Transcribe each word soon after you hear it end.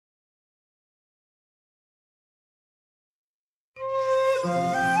Hi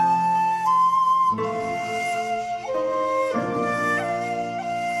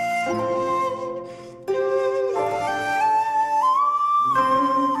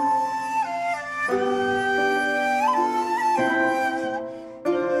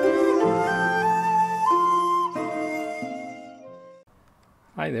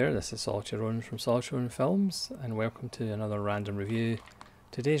there, this is Solitary Ronan from Solitary Ronan Films, and welcome to another random review.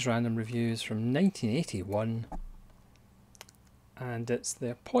 Today's random review is from 1981, and it's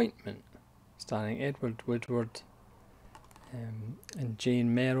The Appointment, starring Edward Woodward and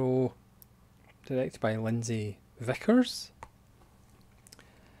Jane Merrow, directed by Lindsay Vickers,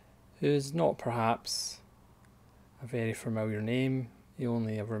 who is not perhaps a very familiar name. He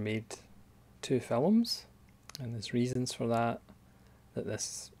only ever made 2 films, and there's reasons for that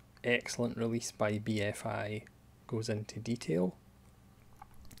this excellent release by BFI goes into detail.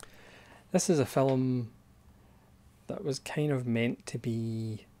 This is a film that was kind of meant to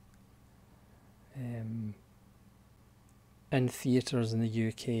be in theatres in the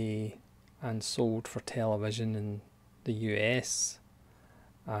UK and sold for television in the US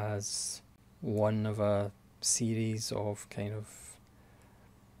as one of a series of kind of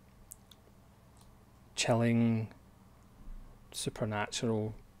chilling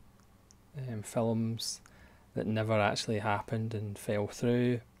supernatural films that never actually happened and fell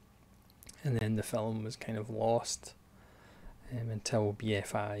through, and then the film was kind of lost until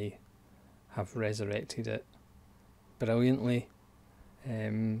BFI have resurrected it brilliantly.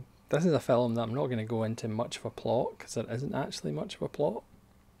 This is a film that I'm not going to go into much of a plot because there isn't actually much of a plot.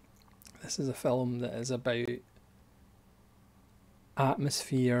 This is a film that is about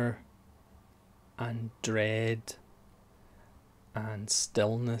atmosphere and dread and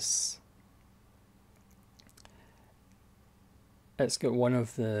stillness. It's got one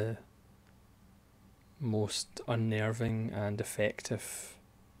of the most unnerving and effective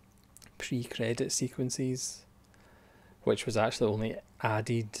pre-credit sequences, which was actually only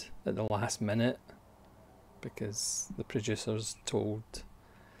added at the last minute because the producers told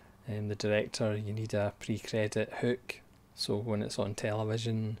the director, you need a pre-credit hook so when it's on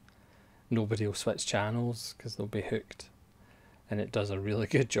television nobody will switch channels because they'll be hooked. And it does a really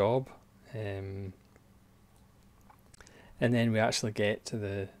good job. And then we actually get to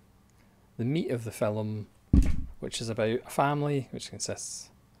the meat of the film, which is about a family which consists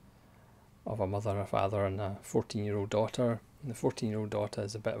of a mother, a father and a 14-year-old daughter. And the 14-year-old daughter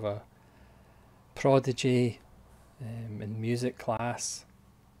is a bit of a prodigy in music class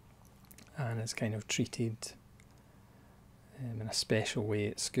and is kind of treated in a special way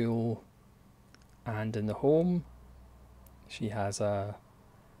at school and in the home. She has a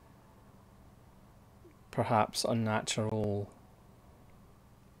perhaps unnatural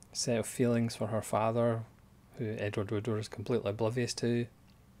set of feelings for her father, who Edward Woodward is completely oblivious to.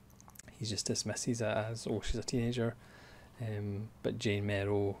 He just dismisses it as, oh, she's a teenager. But Jane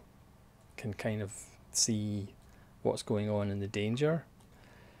Merrow can kind of see what's going on and the danger.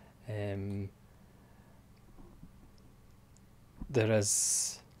 They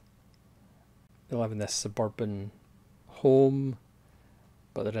live in this suburban home,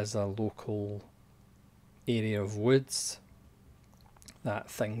 but there is a local area of woods that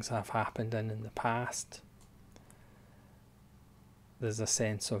things have happened in the past. There's a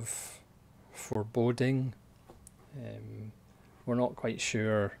sense of foreboding. We're not quite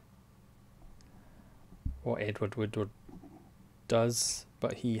sure what Edward Woodward does,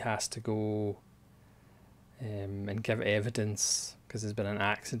 but he has to go and give evidence because there's been an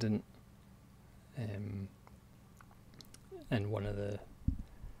accident in one of the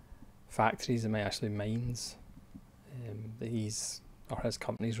factories, that might actually mines, that his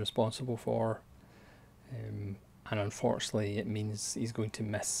company's responsible for, and unfortunately it means he's going to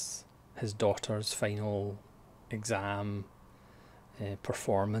miss his daughter's final exam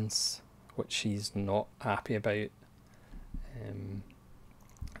performance, which she's not happy about. And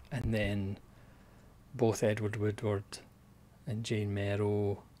then both Edward Woodward and Jane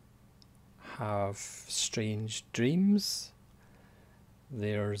Merrow have strange dreams.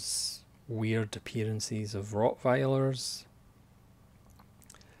 There's weird appearances of Rottweilers.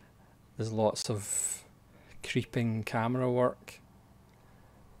 There's lots of creeping camera work.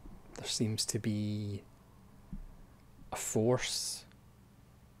 There seems to be a force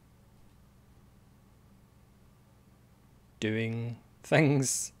doing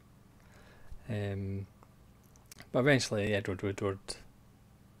things. But eventually Edward Woodward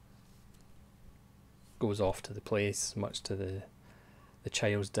goes off to the place, much to the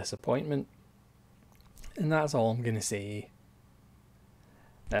child's disappointment. And that's all I'm going to say.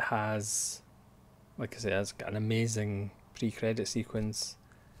 It has, like I said, it's got an amazing pre-credit sequence.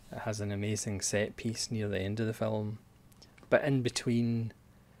 It has an amazing set piece near the end of the film, but in between,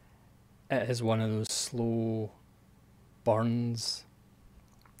 it is one of those slow burns,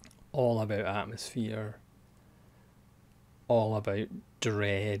 all about atmosphere, all about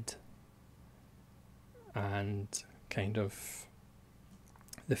dread, and kind of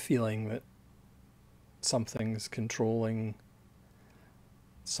the feeling that something's controlling,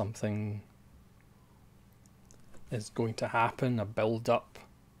 something is going to happen, a build up.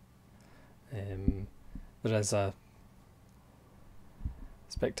 There is a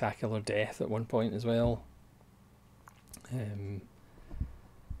spectacular death at one point as well.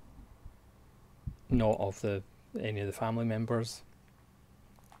 Not of any of the family members.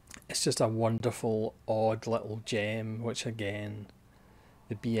 It's just a wonderful, odd little gem, which again,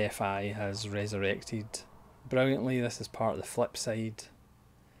 the BFI has resurrected brilliantly. This is part of the Flipside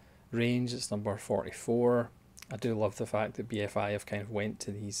range. It's number 44. I do love the fact that BFI have kind of went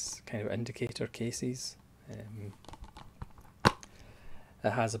to these kind of indicator cases. It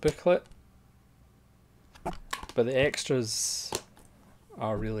has a booklet, but the extras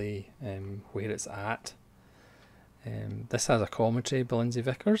are really where it's at. This has a commentary by Lindsay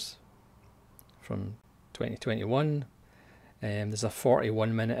Vickers from 2021. There's a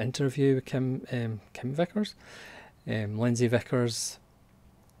 41-minute interview with Kim Vickers. Lindsay Vickers,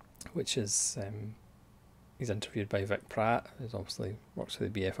 which is he's interviewed by Vic Pratt, who obviously works for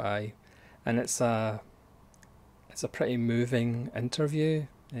the BFI, and it's a pretty moving interview.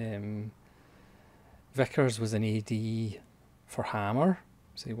 Vickers was an AD for Hammer,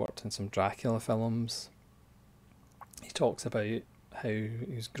 so he worked in some Dracula films. He talks about how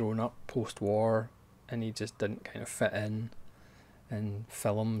he was growing up post-war and he just didn't kind of fit in, and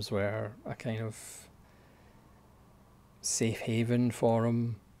films were a kind of safe haven for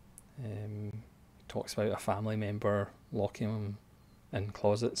him. He talks about a family member locking him in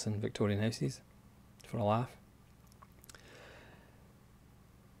closets in Victorian houses for a laugh.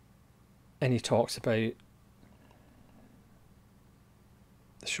 And he talks about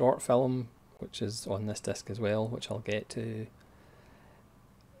the short film, which is on this disc as well, which I'll get to,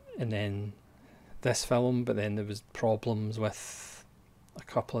 and then this film, but then there was problems with a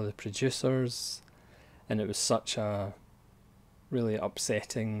couple of the producers, and it was such a really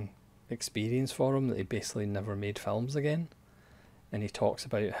upsetting experience for him that he basically never made films again. And he talks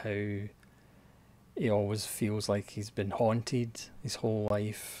about how he always feels like he's been haunted his whole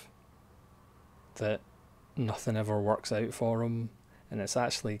life, that nothing ever works out for him, and it's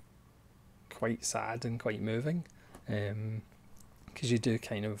actually quite sad and quite moving, because you do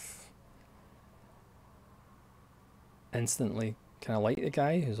kind of instantly kind of like the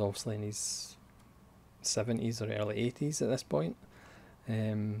guy, who's obviously in his 70s or early 80s at this point.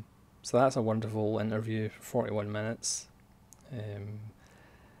 So that's a wonderful interview for 41 minutes.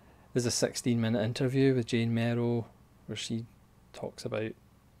 There's a 16-minute interview with Jane Merrow where she talks about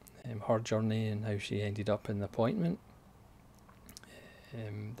her journey and how she ended up in the appointment.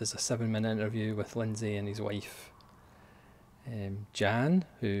 There's a 7-minute interview with Lindsay and his wife Jan,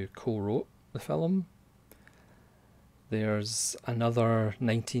 who co-wrote the film. There's another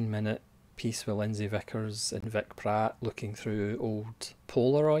 19-minute piece with Lindsay Vickers and Vic Pratt looking through old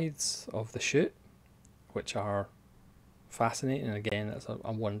Polaroids of the shoot, which are fascinating. And again, it's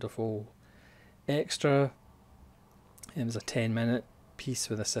a wonderful extra. There's a 10-minute piece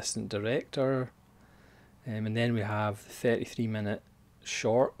with assistant director, and then we have the 33-minute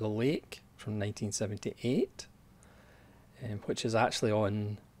short, The Lake, from 1978, which is actually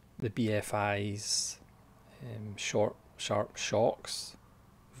on the BFI's Short Sharp Shocks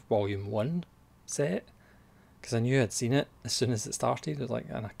Volume 1 set, because I knew I'd seen it as soon as it started. It was like,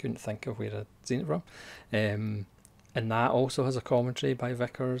 and I couldn't think of where I'd seen it from. And that also has a commentary by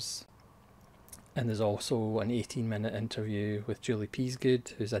Vickers. And there's also an 18-minute interview with Julie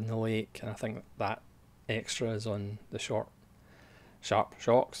Peasgood, who's in The Lake, and I think that extra is on the Short Sharp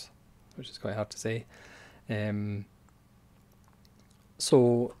Shocks, which is quite hard to say.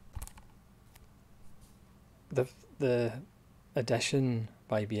 So the edition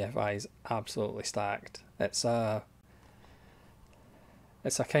by BFI is absolutely stacked. It's a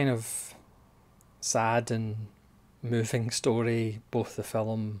kind of sad and moving story, both the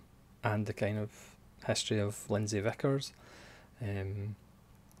film and the kind of history of Lindsay Vickers.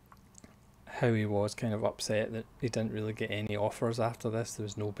 How he was kind of upset that he didn't really get any offers after this. There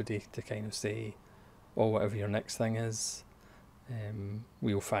was nobody to kind of say, oh, whatever your next thing is,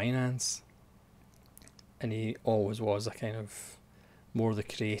 we'll finance. And he always was a kind of more the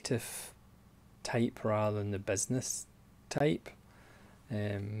creative type rather than the business type.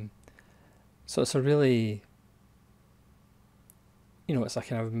 So it's a really you know, it's a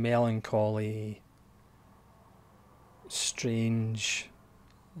kind of melancholy, strange,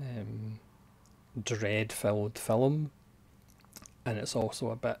 dread-filled film, and it's also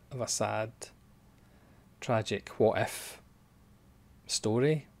a bit of a sad, tragic what-if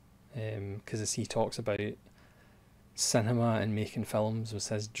story, because as he talks about, cinema and making films was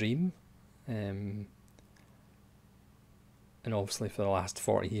his dream, and obviously for the last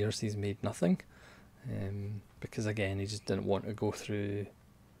 40 years he's made nothing, because again he just didn't want to go through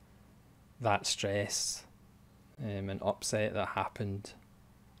that stress and upset that happened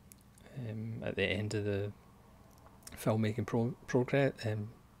at the end of the filmmaking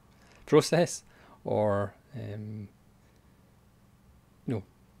process, or you know,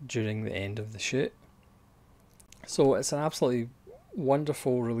 during the end of the shoot. So it's an absolutely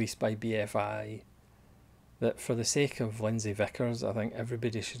wonderful release by BFI that, for the sake of Lindsay Vickers, I think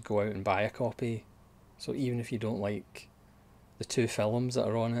everybody should go out and buy a copy. So even if you don't like the 2 films that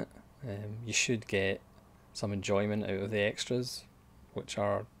are on it, you should get some enjoyment out of the extras, which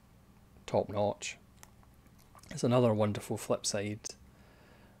are top notch. It's another wonderful Flipside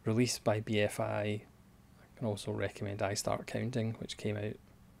release by BFI. I can also recommend I Start Counting, which came out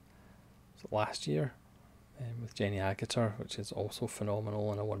last year, with Jenny Agutter, which is also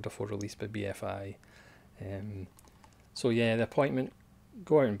phenomenal and a wonderful release by BFI. So yeah, The Appointment,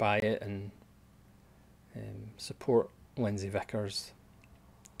 go out and buy it and support Lindsay Vickers,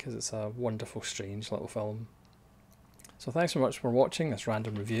 because it's a wonderful, strange little film. So thanks so much for watching this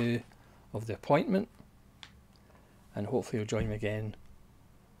random review of The Appointment, and hopefully you'll join me again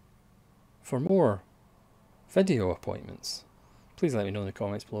for more video appointments. Please let me know in the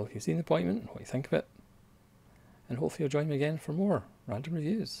comments below if you've seen The Appointment and what you think of it, and hopefully you'll join me again for more random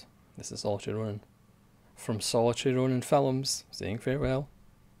reviews. This is Solitary Ronin from Solitary Ronin Films, saying farewell.